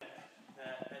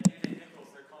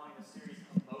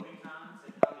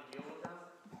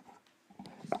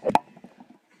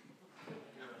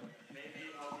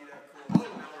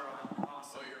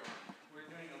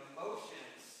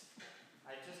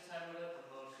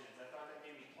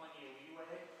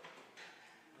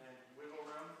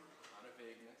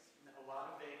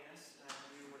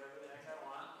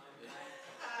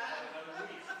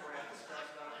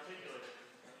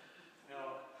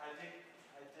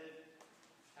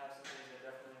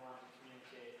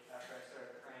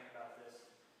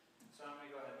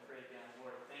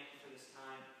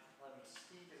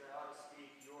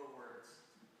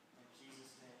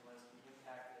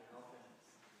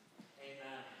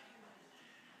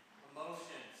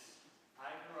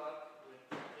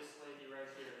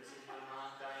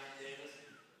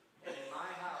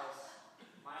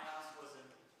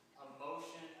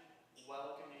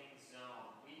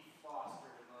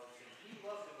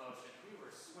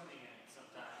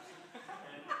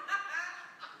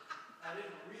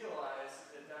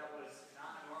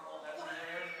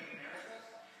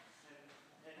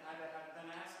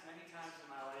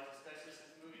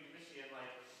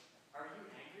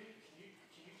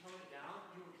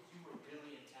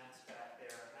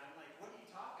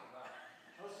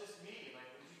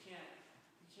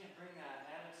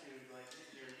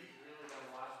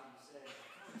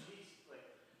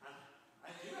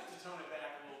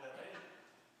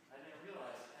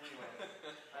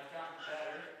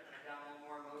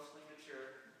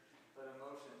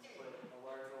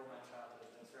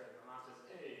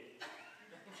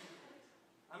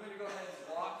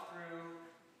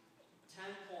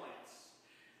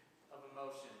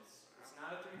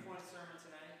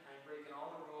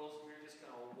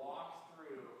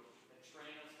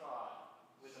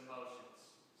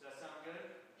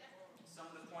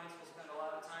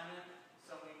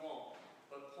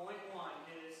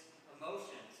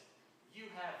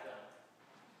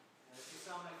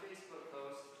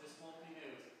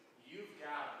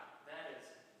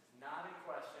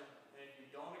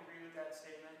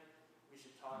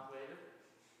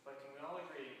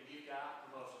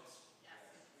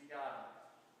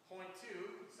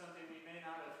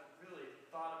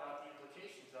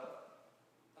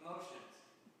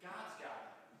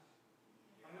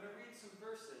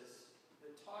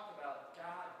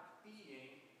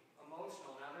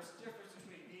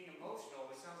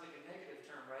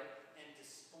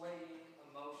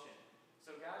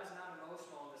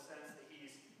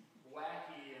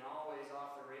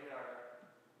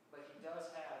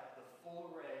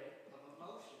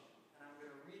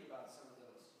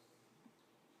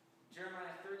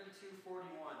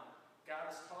41, God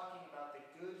is talking about the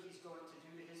good he's going to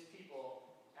do to his people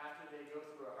after they go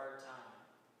through a hard time.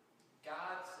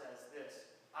 God says this,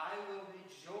 I will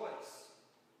rejoice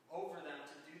over them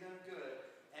to do them good,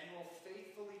 and will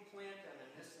faithfully plant them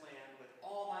in this land with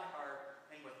all my heart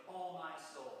and with all my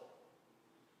soul.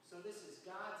 So this is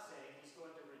God saying he's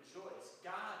going to rejoice.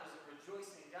 God is a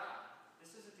rejoicing God.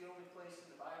 This isn't the only place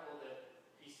in the Bible that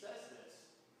he says this.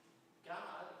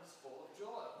 God is full of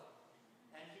joy.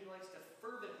 And he likes to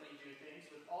fervently do things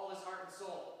with all his heart and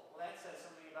soul. Well, that says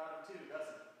something about him too,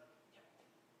 doesn't it?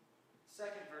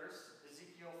 Second verse,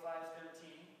 Ezekiel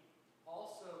 5:13,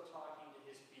 also talking to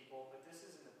his people, but this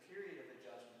is in the period of the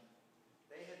judgment.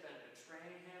 They had been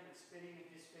betraying him and spitting in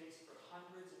his face for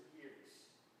hundreds of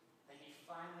years. And he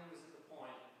finally was at the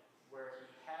point where he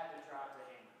had to drop the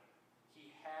hammer.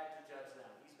 He had to judge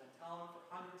them. He's been telling them for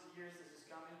hundreds of years this is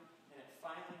coming, and it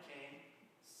finally came.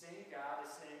 Same God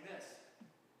is saying this,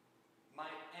 my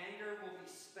anger will be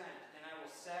spent, and I will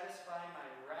satisfy my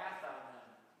wrath on them,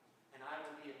 and I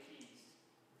will be appeased.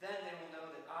 Then they will know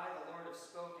that I, the Lord, have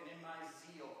spoken in my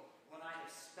zeal, when I have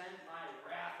spent my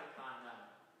wrath upon them.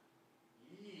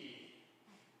 Yee.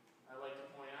 I like to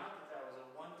point out that that was a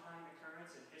one-time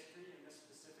occurrence in history in this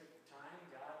specific time.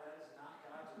 God, that is not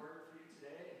God's word for you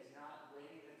today. He's not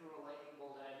waiting to throw a lightning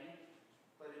bolt at you.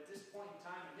 But at this point in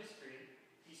time in history,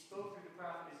 he spoke through the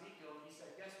prophet Ezekiel, and he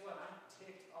said, guess what? I'm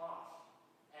ticked off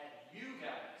at you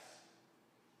guys.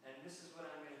 And this is what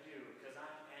I'm going to do, because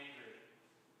I'm angry.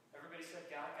 Everybody said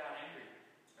God got angry.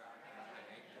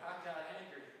 God got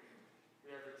angry.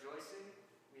 We have rejoicing,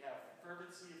 we have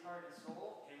fervency of heart and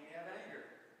soul, and we have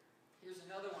anger. Here's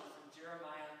another one from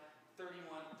Jeremiah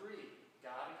 31:3.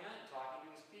 God again talking to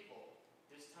his people,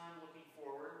 this time looking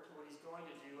forward to what he's going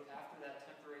to do after that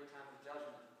temporary time of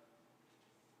judgment.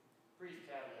 Brief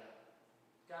caveat.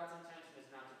 God's intention is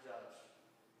not to judge.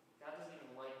 God doesn't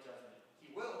even like judgment.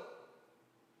 He will.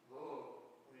 Whoa,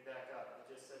 let me back up. I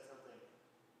just said something.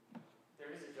 There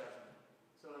is a judgment.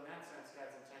 So in that sense,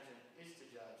 God's intention is to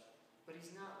judge. But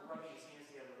he's not rubbing his hands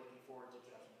together looking forward to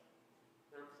judgment.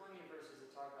 There are plenty of verses that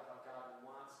talk about how God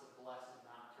wants to bless and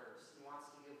not curse. He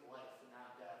wants to give life and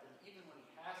not death. And even when he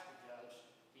has to judge,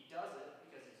 he does it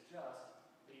because he's just,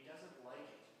 but he doesn't like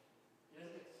it. He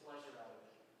doesn't get pleasure out of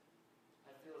it.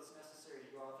 I feel it's necessary to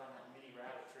go off on that mini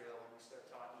rabbit trail when we start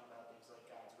talking about things like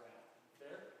God's wrath.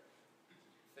 Fair?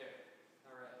 Fair.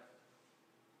 All right.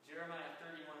 Jeremiah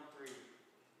 31:3.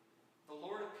 The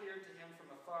Lord appeared to him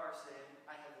from afar, saying,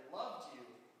 I have loved you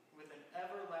with an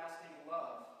everlasting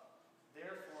love.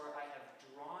 Therefore, I have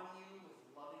drawn you with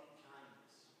loving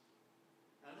kindness.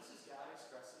 Now, this is God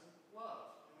expressing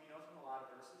love. And we know from a lot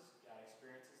of verses, God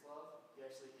experiences love. He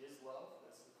actually is love.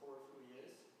 That's the core of who he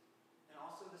is. And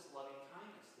also this loving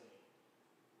kindness thing.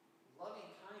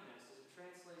 Loving kindness is a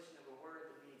translation of a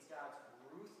word that means God's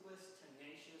ruthless,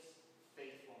 tenacious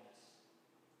faithfulness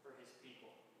for his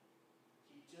people.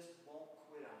 He just won't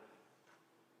quit on you.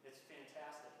 It's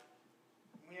fantastic.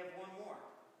 And we have one more.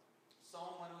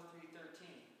 Psalm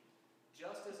 103:13.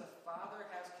 Just as a father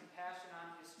has compassion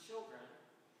on his children,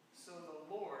 so the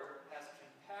Lord has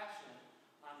compassion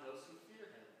on those who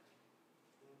fear him.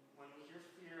 When we hear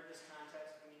fear in this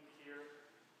context, we need to hear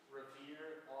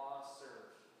revere, awe,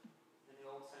 serve. In the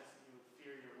old sense that you would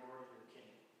fear your Lord, your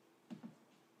King.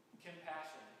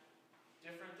 Compassion.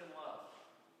 Different than love.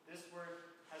 This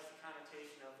word has the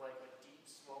connotation of like a deep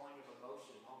swelling of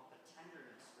emotion, a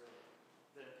tenderness really,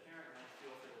 that a parent might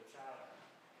feel for their child.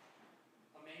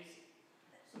 Amazing.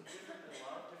 So different than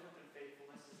love, different than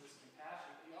faithfulness is this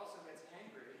compassion, but he also gets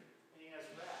angry and he has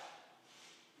wrath.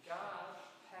 God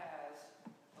has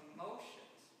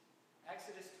emotions.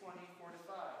 Exodus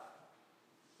 20:4-5.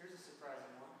 Here's a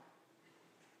surprising one.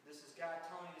 This is God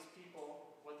telling his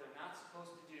people what they're not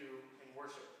supposed to do in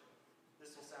worship.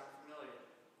 This will sound familiar.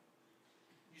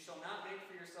 You shall not make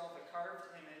for yourself a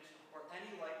carved image or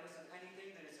any likeness of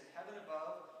anything that is in heaven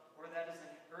above, or that is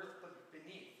in earth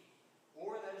beneath,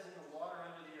 or that is in the water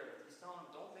under the earth. He's telling them,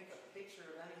 don't make a picture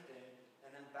of anything and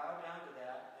then bow down to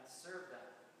that and serve them.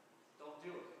 Don't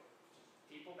do it.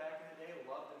 People back in the day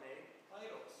loved to make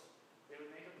idols. They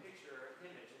would make a picture or an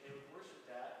image and they would worship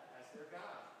that as their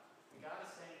God. And God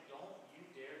is saying, don't you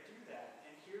dare do that.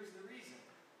 And here's the reason.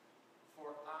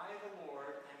 For I, the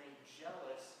Lord, am a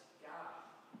jealous God.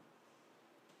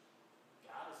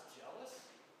 God is jealous?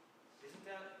 Isn't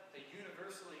that a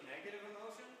universally negative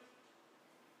emotion?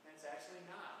 And it's actually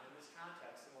not in this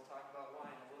context, and we'll talk about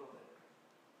why in a little bit.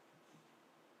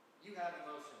 You have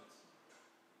emotions.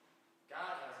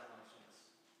 God has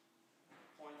emotions.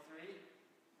 Point 3,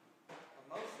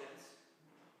 emotions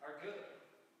are good.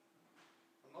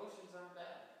 Emotions aren't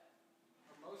bad.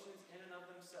 Emotions in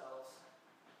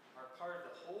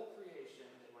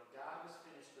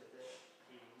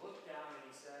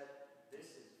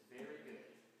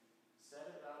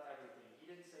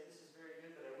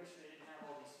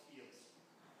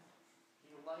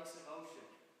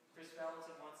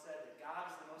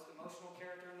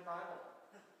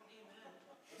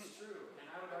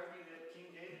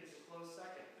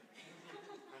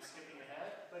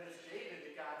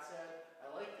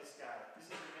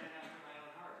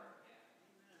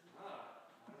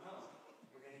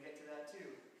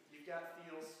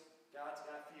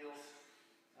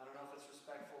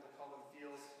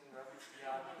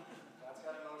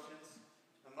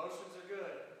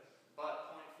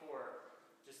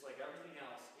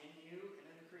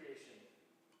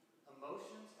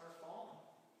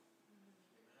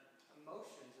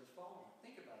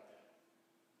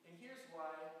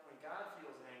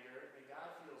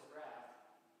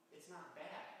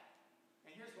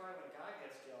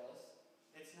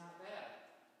not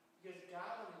bad. Because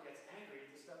God only gets angry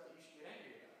at the stuff that you should get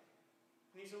angry about.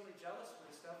 And he's only jealous for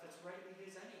the stuff that's rightly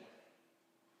his anyway.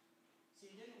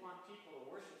 See, he didn't want people to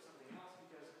worship something else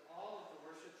because all of the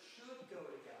worship should go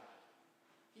to God.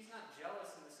 He's not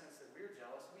jealous in the sense that we're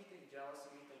jealous. We think jealous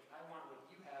and we think, I want what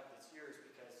you have that's yours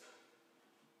because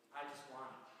I just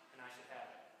want it and I should have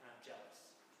it and I'm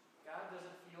jealous. God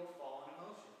doesn't feel fallen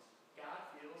emotions. God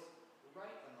feels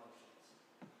right emotions.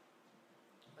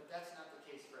 But that's not the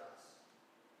case for us.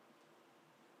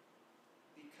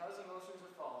 Because emotions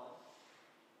are fallen,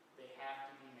 they have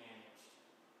to be managed.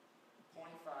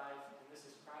 Point 5, and this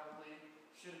is probably,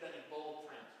 should have been in bold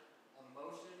print.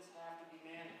 Emotions have to be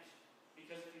managed.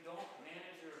 Because if you don't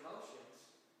manage your emotions,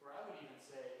 or I would even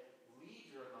say,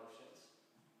 lead your emotions,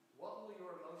 what will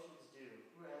your emotions do?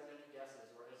 Who has any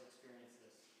guesses or has experienced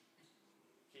this?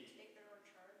 Keith. Take their own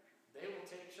charge. They will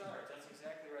take charge. That's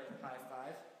exactly right. High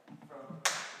five from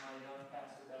my young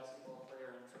pastor, basketball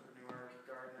player, entrepreneur,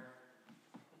 gardener,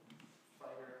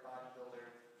 fighter, bodybuilder,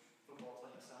 football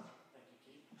playing son. Thank you,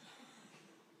 Keith.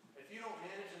 If you don't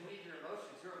manage and lead your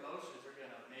emotions are going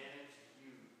to manage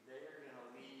you. They are going to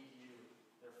lead you.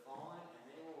 They're fallen and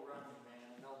they will run you,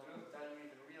 man. And they'll do it without you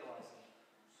even realizing it.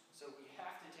 So we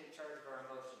have to take charge of our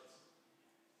emotions.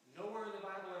 Nowhere in the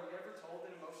Bible are we ever told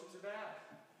that emotions are bad.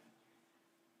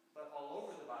 But all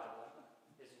over the Bible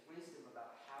is wisdom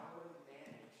about how to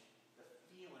manage the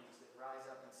feelings that rise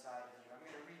up inside of you. I'm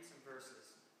going to read some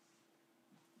verses.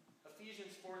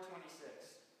 Ephesians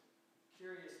 4:26.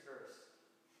 Curious verse.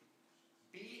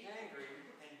 Be angry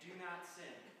and do not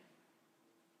sin.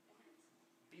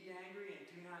 Be angry and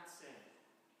do not sin.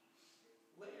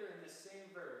 Later in this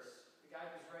same verse, the guy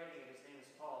who's writing it, his name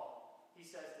is Paul, he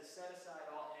says to set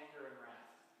aside all anger and wrath.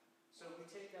 So we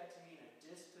take that to mean a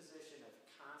disposition of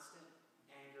constant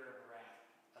anger and wrath.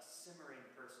 A simmering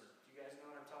person. Do you guys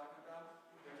know what I'm talking about?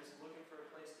 They're just looking for a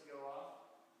place to go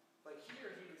off. But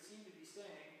here he would seem to be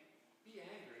saying, be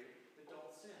angry, but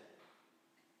don't sin.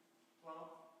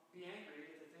 Well, be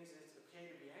angry at the things that it's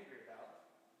okay to be angry about,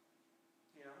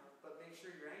 but make sure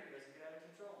your anger doesn't get out of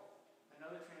control.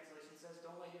 Another translation says,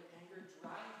 don't let your anger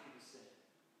drive you to sin.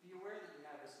 Be aware that you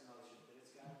have this emotion, but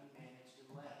it's got to be managed and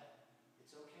led.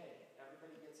 It's okay.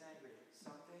 Everybody gets angry.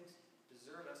 Some things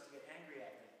deserve us to get angry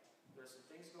at them. There's some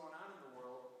things going on in the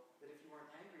world that if you weren't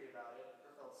angry about it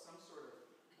or felt some sort of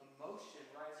emotion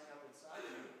rising up inside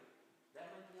of you,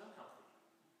 that might be unhealthy.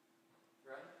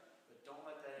 Right? But don't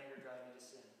let that anger drive you to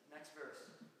sin. Next verse.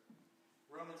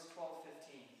 Romans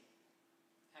 12:15.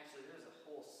 Actually, there's a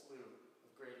whole slew of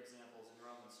great examples in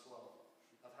Romans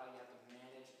 12 of how you have to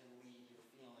manage and lead your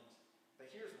feelings. But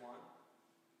here's one.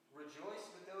 Rejoice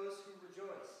with those who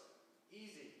rejoice.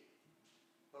 Easy.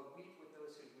 But weep with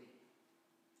those who weep.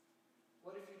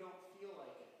 What if you don't feel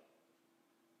like it?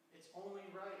 It's only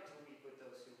right to weep with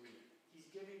those who weep.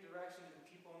 He's giving direction to the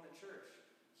people in the church.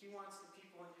 He wants the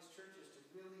people in his churches to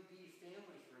really be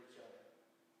family for each other.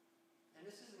 And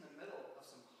this is in the middle of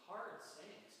some hard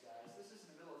sayings, guys. This is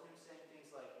in the middle of him saying things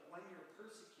like, when you're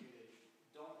persecuted,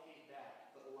 don't hate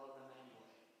back, but love them anyway.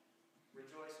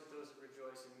 Rejoice with those who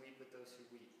rejoice and weep with those who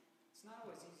weep. It's not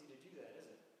always easy to do that,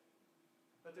 is it?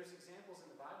 But there's examples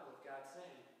in the Bible of God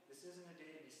saying, this isn't a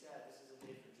day to be sad, this is a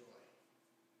day for joy.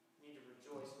 You need to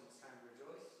rejoice when it's time to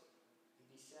rejoice, and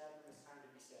be sad when it's time to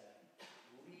be sad.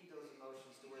 Lead those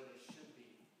emotions to where they should be.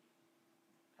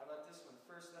 How about this one?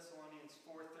 1 Thessalonians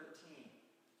 4:13.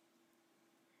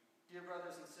 Dear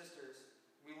brothers and sisters,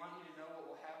 we want you to know what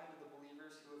will happen to the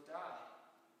believers who have died,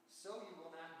 so you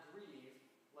will not grieve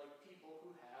like people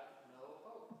who have no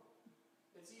hope.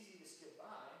 It's easy to skip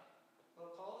by,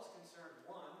 but Paul is concerned,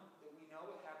 one, that we know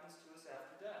what happens to us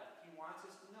after death. He wants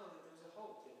us to know that there's a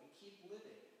hope, that we keep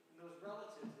living. And those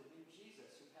relatives that knew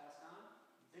Jesus who passed on,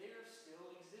 they're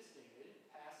still existing. They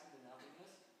didn't pass into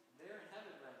nothingness. They're in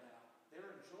heaven right now.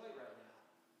 They're in joy right now.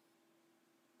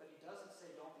 But he doesn't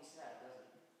say don't be sad, does he?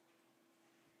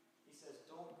 He says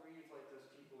don't grieve like those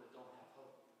people that don't have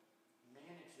hope.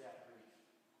 Manage that grief.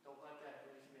 Don't let that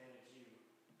grief manage you.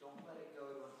 Don't let it go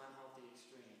to an unhealthy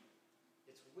extreme.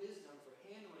 It's wisdom for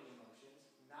handling emotions,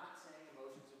 not saying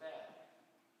emotions are bad.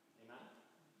 Amen?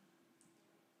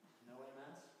 No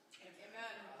amens?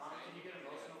 Amen. Mom, can you get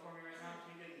emotional for me right now?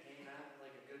 Can you get an amen,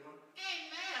 like a good one?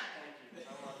 Amen. Thank you.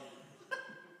 I love you.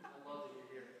 I love that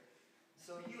you're here.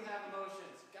 So you have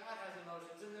emotions. God has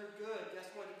emotions, and they're good.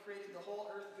 Guess what? He created the whole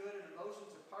earth good, and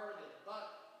emotions are part of it.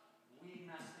 But we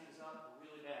mess things up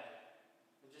really bad.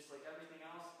 And just like everything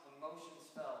else, emotions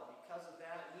fell. Because of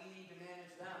that, we need to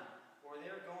manage them, or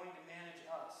they're going to manage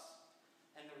us.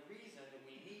 And the reason that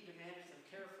we need to manage them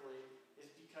carefully is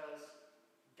because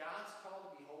God's called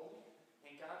to be holy,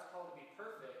 and God's called to be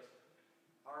perfect,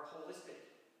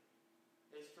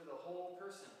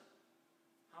 person.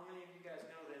 How many of you guys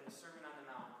know that in the Sermon on the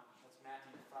Mount, that's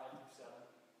Matthew 5 through 7,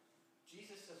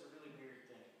 Jesus says a really weird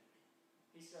thing.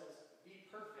 He says, be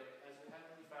perfect as your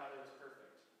heavenly Father is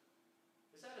perfect.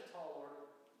 Is that a tall order?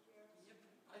 Yes.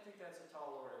 I think that's a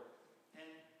tall order.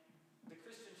 And the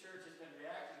Christian church has been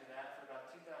reacting to that for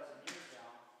about 2,000 years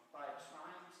now by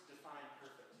trying to define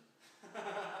perfect.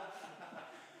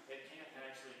 It can't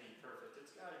actually mean perfect.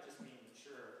 It's got to just mean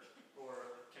mature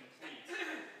or complete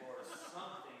or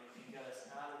something that can get us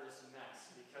out of this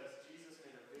mess, because Jesus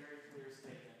made a very clear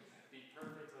statement. Be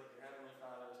perfect like your heavenly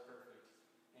Father is perfect.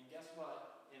 And guess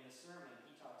what? In the sermon,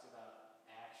 he talks about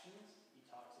actions, he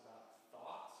talks about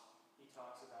thoughts, he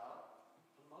talks about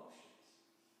emotions.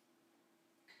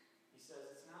 He says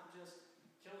it's not just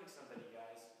killing somebody,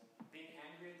 guys. Being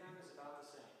angry at them is about the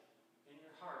same. In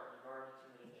your heart, you've already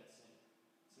committed that sin.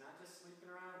 It's not just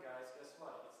sleeping around, guys. Guess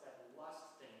what? It's that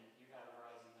lust thing you have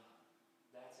rising up.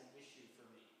 That's an issue for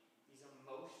me. These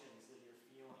emotions that you're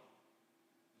feeling,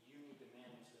 you need to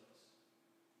manage those.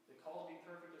 The call to be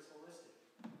perfect is holistic.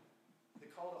 The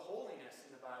call to holiness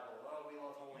in the Bible, oh, we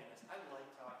love holiness. I like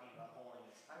talking about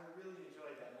holiness. I really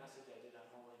enjoyed that message I did on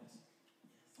holiness.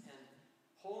 And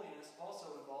holiness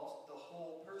also involves the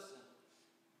whole person.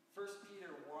 1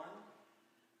 Peter 1,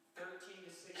 13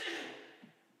 to 16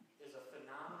 is a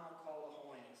phenomenal call to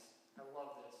holiness. I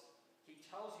love this. He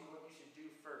tells you what you should do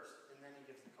first, and then he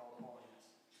gives the call to holiness.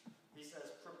 He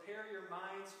says, prepare your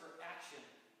minds for action.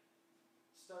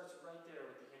 Starts right there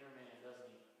with the inner man, doesn't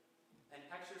he? And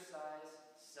exercise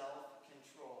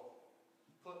self-control.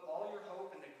 Put all your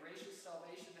hope in the gracious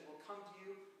salvation that will come to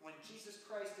you when Jesus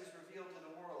Christ is revealed to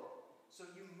the world. So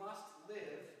you must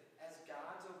live as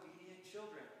God's obedient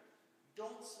children.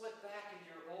 Don't slip back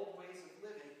into your old ways of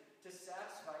living to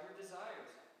satisfy your desires.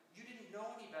 You didn't know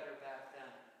any better back then,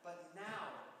 but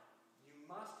now you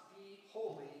must be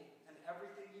holy in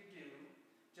everything you do,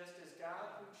 just as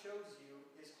God who chose you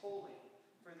is holy.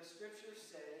 For the scriptures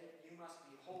say you must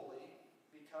be holy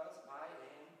because I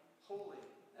am holy.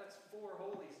 That's 4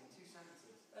 holies in 2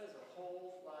 sentences. That is a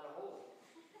whole lot of holy.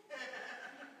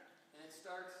 And it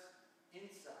starts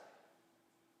inside.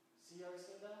 See how he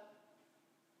said that?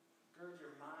 Gird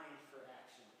your mind for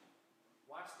action.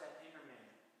 Watch that inner man.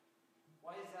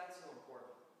 Why is that so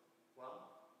important? Well,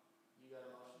 you got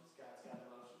emotions, God's got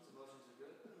emotions. Emotions are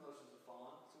good, but emotions are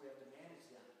fallen, so we have to manage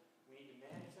them. We need to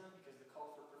manage them because the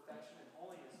call for perfection and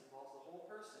holiness involves the whole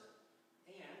person.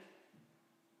 And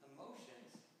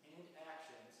emotions and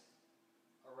actions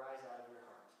arise out of your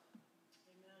heart.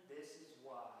 Amen. This is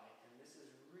why, and this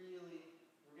is really,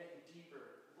 we're getting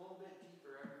deeper, a little bit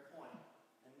deeper every point.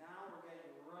 And now we're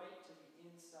getting right to the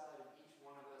inside of each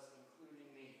one of us, including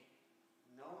me.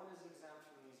 No one is exempt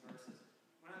from these verses.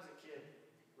 When I was a kid,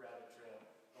 rabbit trail,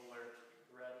 alert,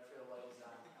 the rabbit trail light is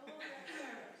on. Oh,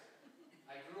 yes.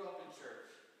 I grew up in church,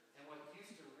 and what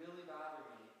used to really bother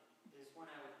me is when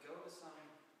I would go to some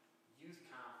youth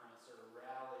conference or a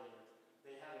rally, or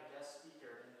they had a guest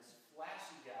speaker, and this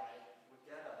flashy guy would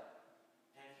get up,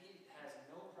 and he has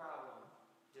no problem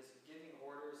just giving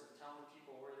orders and telling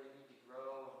people where they need to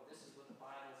grow, and this is what the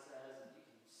Bible says, and you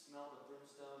can smell the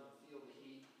brimstone and feel the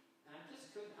heat. And I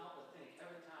just couldn't help but think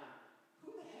every time,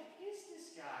 who the heck is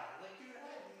this guy? Like, dude, I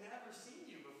have never seen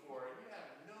you before, and you have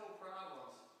no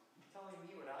problems telling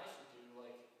me what I should do.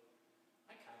 Like,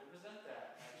 I kind of resent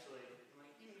that, actually. I'm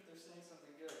like, even if they're saying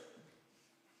something good.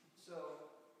 So,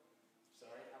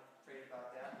 sorry, I've prayed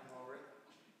about that, I'm over it.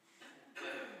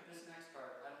 This next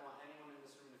part, I don't want anyone in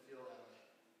this room to feel that way.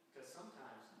 Because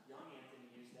sometimes young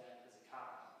Anthony used that as a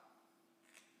cop-out.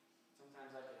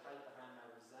 Sometimes I could hide behind my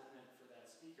resentment for that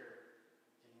speaker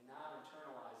and not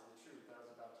internalize the truth I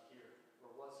was about to hear,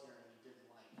 or was hearing and didn't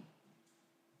like.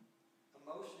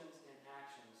 Emotions and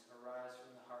actions arise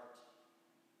from the heart.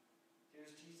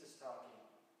 Here's Jesus talking.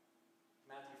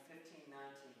 Matthew 15:19,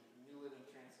 New Living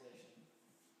Translation.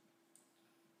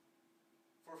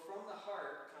 For from the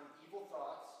heart come evil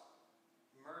thoughts,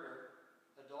 murder,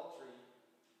 adultery,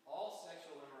 all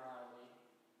sexual immorality,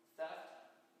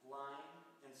 theft, lying,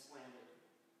 and slander.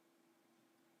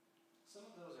 Some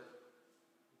of those are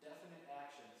definite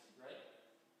actions, right?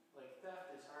 Like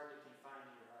theft is hard to confine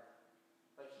to your heart.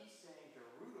 But he's saying the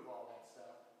root of all that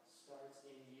stuff starts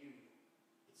in you.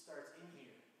 It starts in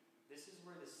here. This is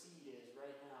where the seed is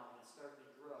right now, and it's starting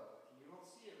to grow. And you don't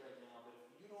see it right now, but if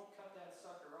you don't cut that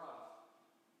sucker off,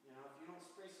 if you don't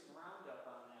spray some Roundup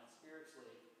on that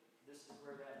spiritually, this is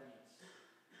where that leads.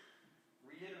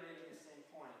 Reiterating the same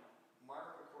point,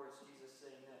 Mark records Jesus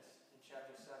saying this in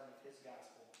chapter 7 of his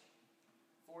gospel.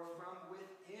 For from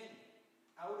within,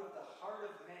 out of the heart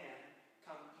of man,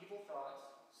 come evil thoughts,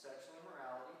 sexual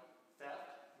immorality,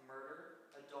 theft, murder,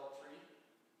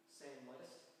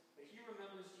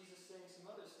 remembers Jesus saying some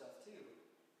other stuff too.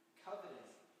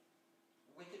 Coveting,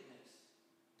 wickedness,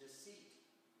 deceit,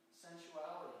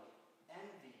 sensuality,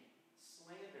 envy,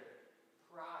 slander,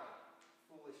 pride,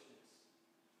 foolishness.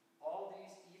 All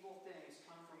these evil things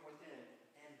come from within,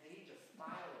 and they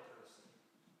defile a person.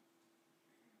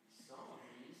 Some of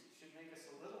these should make us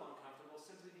a little uncomfortable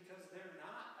simply because they're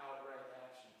not outright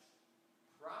actions.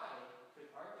 Pride could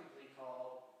arguably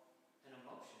call an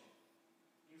emotion.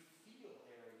 You feel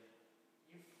arrogant.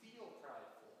 You feel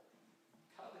prideful.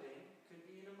 Coveting could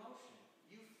be an emotion.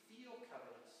 You feel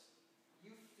covetous.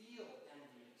 You feel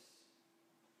envious.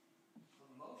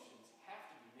 Emotions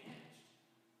have to be managed.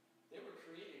 They were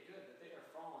created good, but they are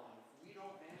fallen. If we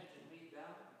don't manage and lead them,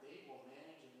 they will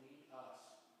manage and lead us.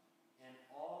 And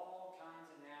all kinds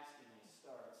of nastiness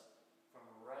starts from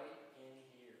right in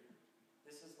here.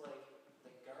 This is like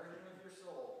the garden of your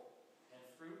soul, and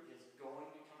fruit is going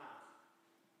to come out.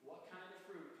 What kind of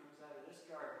fruit comes out of this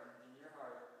garden in your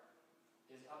heart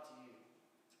is up to you.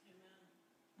 Amen.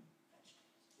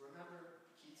 Remember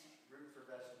Keith's root for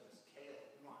vegetables. Kale.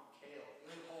 We want kale.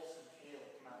 Good, wholesome kale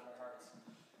come out of our hearts.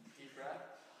 Deep breath.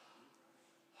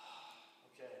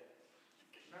 Okay.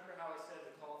 Remember how I said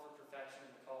the call for perfection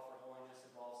and the call for holiness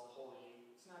involves the whole you?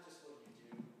 It's not just what you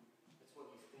do. It's what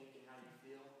you think and how you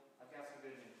feel. I've got some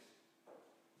good news.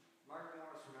 Mark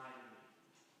Morris reminded me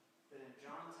that in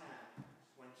John 10,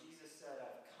 when Jesus said,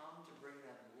 I've come to bring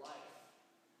them life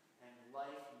and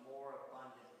life more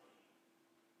abundantly,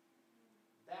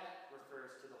 that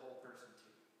refers to the whole person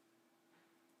too.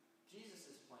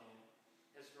 Jesus' plan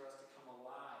is for us to come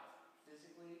alive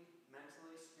physically,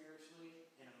 mentally, spiritually,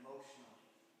 and emotionally.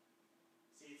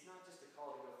 See, it's not just a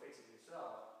call to go fix it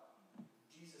yourself.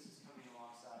 Jesus is coming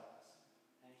alongside us,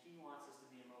 and he wants us to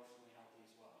be emotionally healthy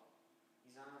as well.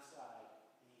 He's on our side,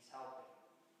 and he's helping.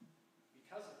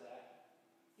 Because of that,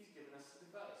 he's given us some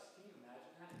advice. Can you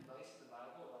imagine that? Advice in the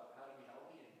Bible about how to be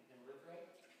healthy and live right?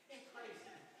 It's crazy.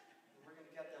 And we're going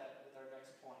to get that with our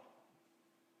next point.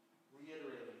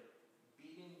 Reiterating,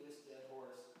 beating this dead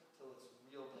horse till it's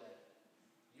real dead.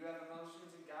 You have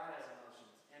emotions and God has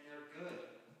emotions, and they're good.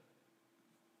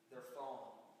 They're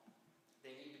fallen.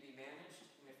 They need to be managed,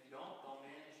 and if you don't, they'll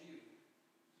manage you.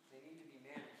 They need to be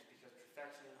managed because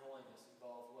perfection and holiness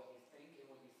involve what you think and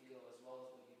what you feel as well as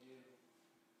what you do,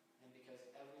 and because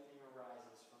everything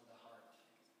arises from the heart.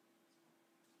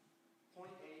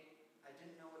 Point 8, I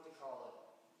didn't know what to call it,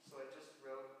 so I just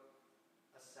wrote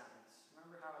a sentence.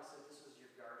 Remember how I said this was your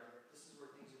garden? This is where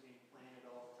things are being planted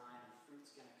all the time and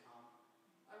fruit's going to come?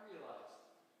 I realized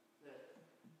that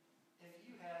if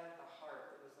you had a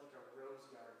heart that was like a rose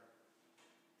garden,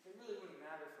 it really wouldn't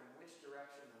matter from which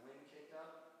direction the wind kicked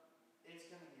up. It's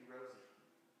going to be rosy.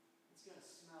 It's going to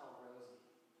smell rosy.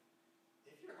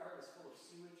 If your heart is full of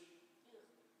sewage,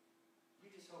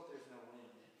 you just hope there's no wind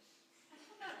in it.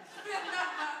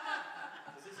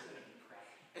 Because it's going to be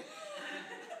crappy. I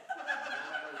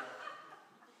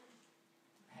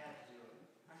had to do it.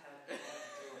 I had to do it.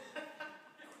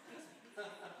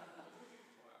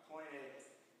 Point 8.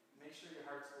 Make sure your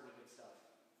heart's full of good stuff.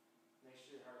 Make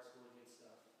sure your heart's full of good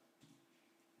stuff.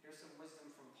 Here's some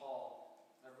wisdom from Paul.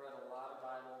 I've read a lot of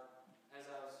Bible. As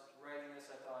I was writing this,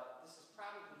 I thought, this is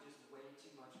probably just way too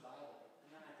much Bible.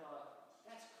 And then I thought,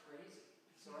 that's crazy.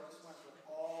 So I just went with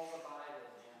all the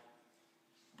Bible, man.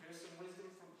 Here's some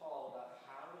wisdom from Paul about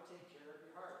how to take care of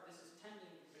your heart. This is tending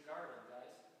the garden,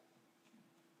 guys.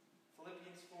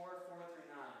 Philippians 4:4-9.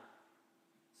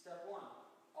 Step 1.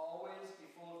 Always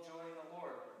be full of joy in the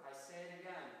Lord. I say it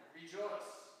again.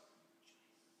 Rejoice.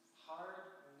 Hard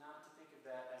not to think of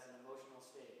that as an emotional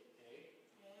state, okay?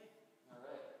 Okay. All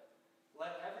right.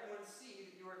 Let everyone see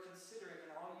that you are considerate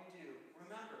in all you do.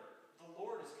 Remember, the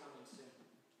Lord is coming soon.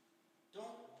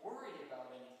 Don't worry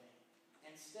about anything.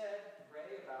 Instead,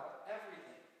 pray about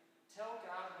everything. Tell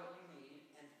God what you need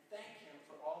and thank Him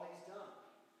for all He's done.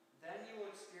 Then you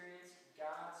will experience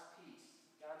God's peace.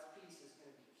 God's peace is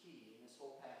going to be key in this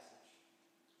whole passage.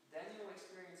 Then you will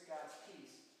experience God's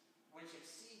peace, which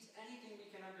exceeds anything we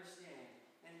can understand,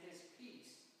 and His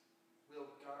peace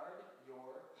will guard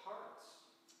your hearts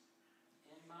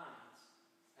and minds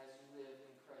as you live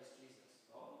in Christ Jesus.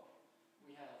 Oh,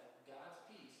 we have God's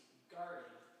peace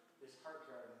guarding this heart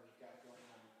garden we've got going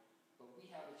on. But we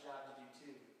have a job to do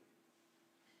too.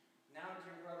 Now,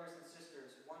 dear brothers and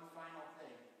sisters, one final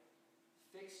thing.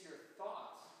 Fix your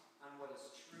thoughts on what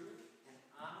is true and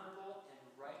honorable and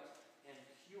right and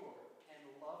pure and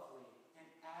lovely and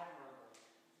admirable.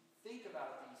 Think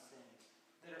about these things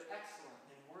that are excellent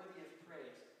and worthy of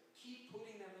praise. Keep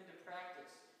putting them into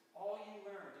practice. All you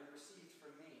learned and received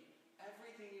from me,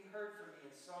 everything you heard from me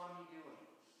and saw me doing.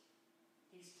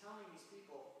 He's telling these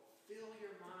people, Fill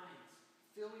your minds,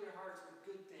 fill your hearts with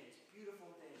good things, beautiful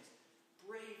things,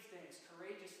 brave things,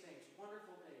 courageous things,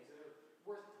 wonderful things that are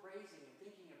worth praising and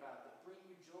thinking about, that bring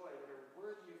you joy, that are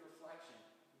worthy of reflection.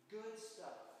 Good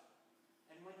stuff.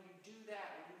 And when you do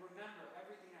that, when you remember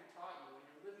everything I taught you, when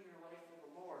you're living your life for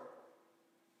the Lord,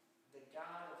 the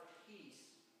God of peace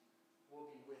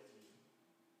will be with you.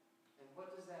 And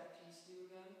what does that peace do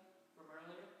again from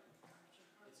earlier?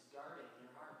 It's guarding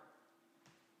your heart.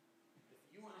 If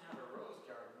you want to have a rose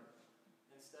garden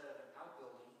instead of an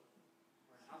outbuilding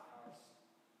or an outhouse,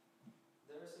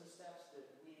 there are some steps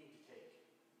that we need to take.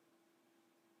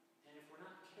 And if we're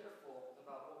not careful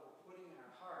about what we're putting in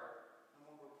our heart and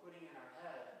what we're putting in our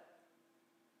head,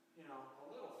 a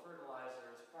little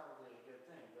fertilizer is probably a good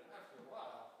thing, but after a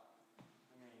while,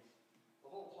 the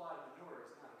whole plot of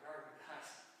manure is not a garden, guys.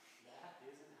 That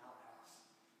is an outhouse.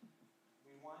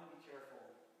 We want to be careful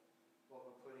what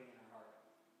we're putting in our heart.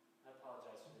 I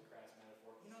apologize for the crass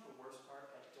metaphor. You know the worst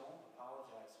part? I don't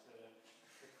apologize for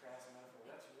the crass metaphor.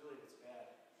 That's really what's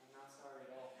bad. I'm not sorry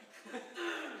at all.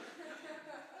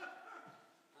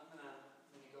 I'm gonna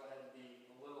go ahead and be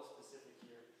a little specific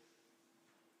here.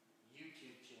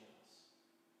 YouTube channels.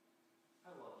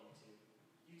 I love YouTube.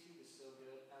 YouTube is so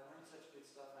good. I learned such good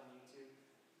stuff on YouTube.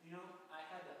 I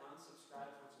had to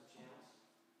unsubscribe from some channels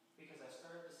because I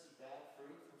started to see bad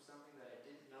fruit from something that I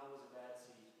didn't know was a bad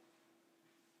seed.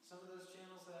 Some of those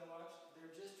channels that I watched,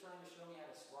 they're just trying to show me how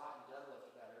to squat and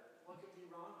deadlift better. What could be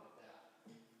wrong with that?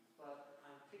 But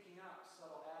I'm picking up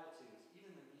subtle attitudes.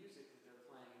 Even the music that they're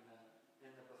playing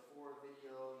in the before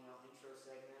video, intro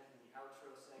segment and the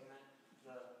outro segment,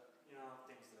 the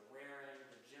things they're wearing,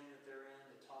 the gym that they're in,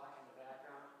 the talk in the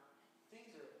background.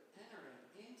 Things are entering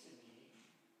into me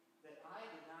that I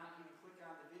did not even click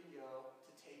on the video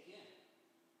to take in.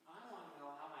 I want to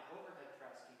know how my overhead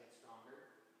press can get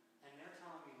stronger, and they're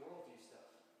telling me worldview stuff.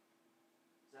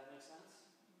 Does that make sense?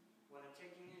 What I'm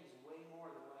taking in is way more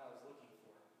than what I was looking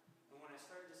for. And when I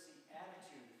started to see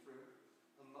attitude fruit,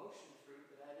 emotion fruit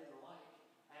that I didn't like,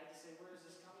 I had to say, where is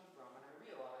this coming from? And I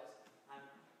realized I'm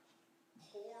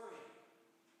pouring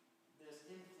this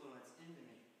influence into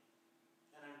me.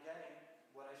 And I'm getting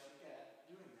what I should get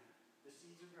doing that. The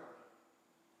seeds are growing.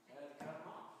 I had to cut them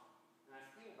off. And I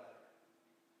feel better.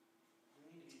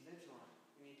 We need to be vigilant.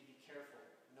 We need to be careful.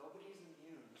 Nobody's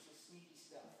immune. This is sneaky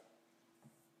stuff.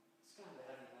 It's kind of a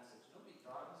heavy message. Nobody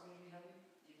thought it was going to be heavy.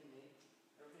 Even me.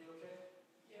 Everybody okay?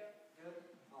 Yeah. Good?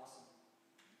 Awesome.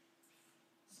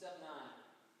 Step 9.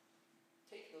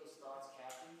 Take those thoughts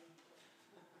captive.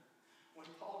 When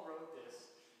Paul wrote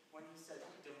this, when he said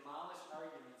we demolish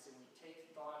arguments and we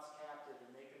take thoughts captive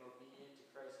and make them obedient to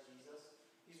Christ Jesus,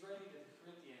 he's writing to the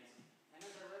Corinthians. And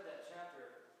as I read that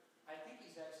chapter, I think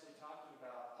he's actually talking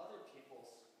about other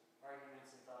people's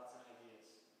arguments and thoughts and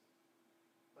ideas.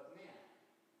 But man,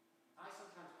 I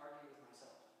sometimes argue with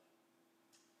myself.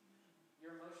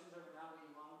 Your emotions are not what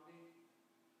you want them to be.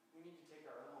 We need to take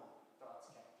our own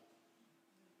thoughts captive.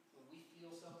 When we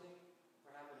feel something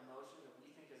or have an emotion that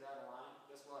we think is out of line,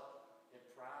 guess what? It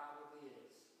probably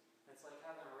is. It's like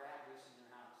having a rat loose in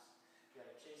your house. You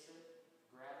gotta chase it,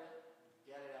 grab it,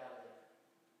 get it out of there.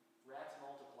 Rats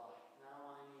multiply, and I don't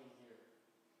want any in here.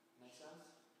 Make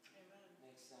sense? Amen.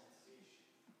 Makes sense.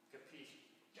 Capiche.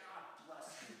 God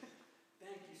bless you.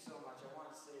 Thank you so much. I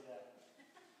wanted to say that.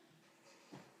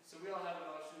 So we all have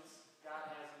emotions.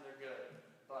 God has them. They're good.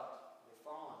 But they're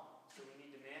fallen. So we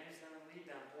need to manage them and lead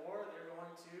them, or they're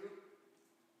going to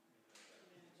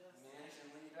manage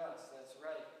and lead us. That's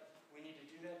right. We need to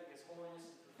do that because holiness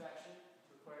and perfection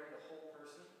require the whole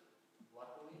person.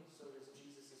 Luckily, so does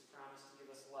Jesus' promise to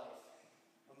give us life.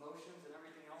 Emotions and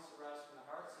everything else arise from the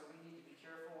heart, so we need to be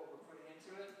careful what we're putting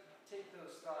into it. Take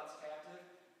those thoughts captive.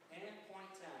 And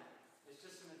point 10 is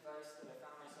just some advice that I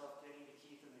found myself giving to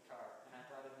Keith in the car, and I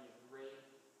thought it'd be a great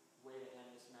way to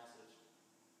end this message.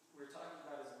 We were talking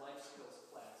about his life skills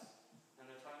class, and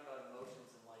they're talking about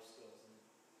emotions and life skills. And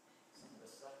some of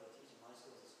the stuff they teach in life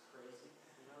skills is crazy.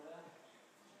 You know that?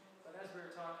 But as we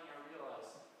were talking, I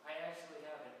realized I actually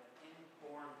have an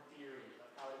inborn theory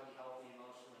of how to be healthy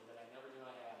emotionally that I never knew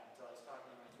I had until I was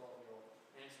talking to my 12-year-old.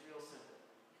 And it's real simple.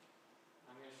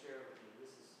 I'm going to share it with you.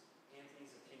 This is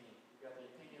Anthony's opinion. We've got the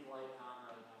opinion light on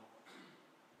right now.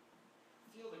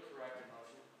 Feel the correct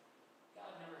emotion.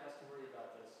 God never has to worry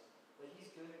about this. But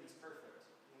he's good and he's perfect,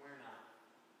 and we're not.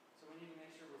 So we need to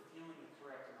make sure we're feeling the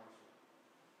correct emotion.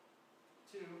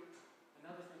 2,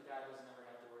 another thing God doesn't ever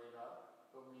have to worry about,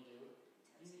 but we do.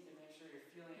 You need to make sure you're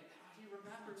feeling it. Oh, he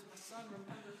remembers. My son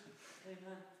remembers.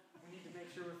 Amen. We need to make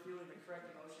sure we're feeling the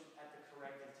correct emotion at the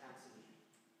correct intensity.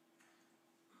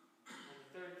 And the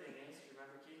third thing is, do you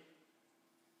remember, Keith?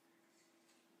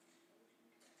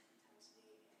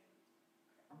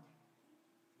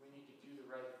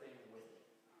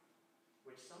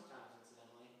 which sometimes,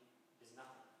 incidentally, is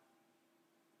nothing.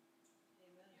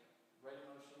 Amen. Right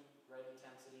emotion, right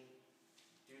intensity,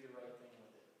 do the right thing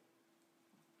with it.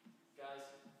 Guys,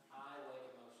 I like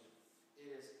emotion.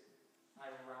 It is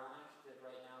ironic that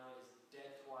right now it is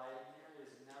dead quiet in here.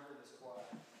 It is never this quiet.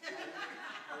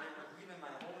 Even my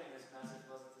holiness message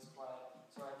wasn't this quiet.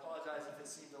 So I apologize if it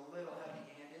seemed a little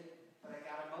heavy-handed, but I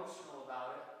got emotional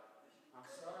about it. I'm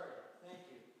sorry. Thank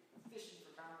you. I'm fishing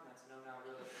for compliments. No, not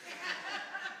really.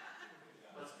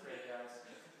 Let's pray, guys.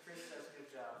 Chris does a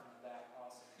good job from the back.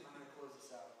 Awesome. I'm going to close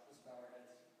this out. Let's bow our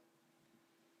heads.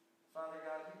 Father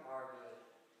God, you are good.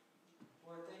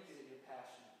 Lord, thank you that you're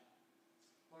passionate.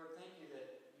 Lord, thank you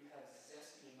that you have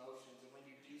zesty emotions, and when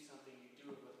you do something, you do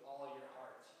it with all your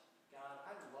heart. God,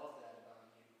 I love that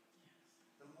about you.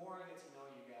 The more I get to know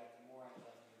you, God, the more I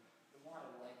love you. The more I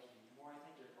like you, the more I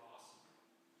think you're awesome.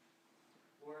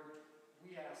 Lord,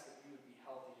 we ask that we would be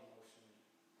healthy emotionally.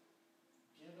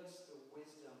 Give us the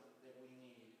wisdom that we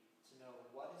need to know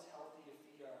what is healthy to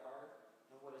feed our heart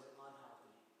and what is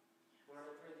unhealthy. Lord,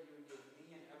 I pray that you would give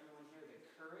me and everyone here the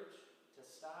courage to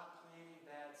stop planting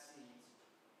bad seeds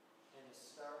and to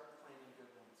start planting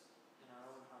good ones in our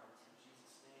own hearts. In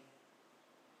Jesus' name.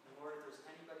 And Lord, if there's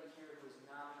anybody here who is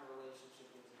not in a relationship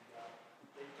with you, God,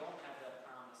 they don't have that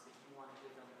promise that you want to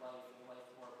give them life and life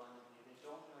more abundantly. They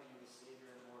don't know you as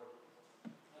Savior and Lord.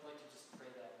 I'd like to just pray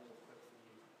that real quick for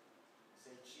you.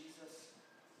 Say, Jesus,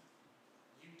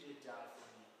 you did die for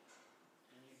me,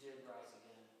 and you did rise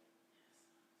again.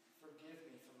 Forgive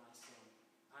me for my sin.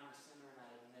 I'm a sinner and I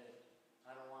admit it.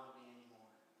 I don't want to be anymore.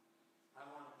 I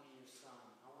want to be your son.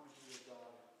 I want to be your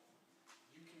daughter.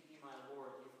 You can be my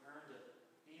Lord. You've earned it.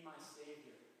 Be my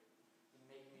Savior and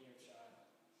make me your child.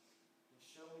 And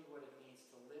show me what it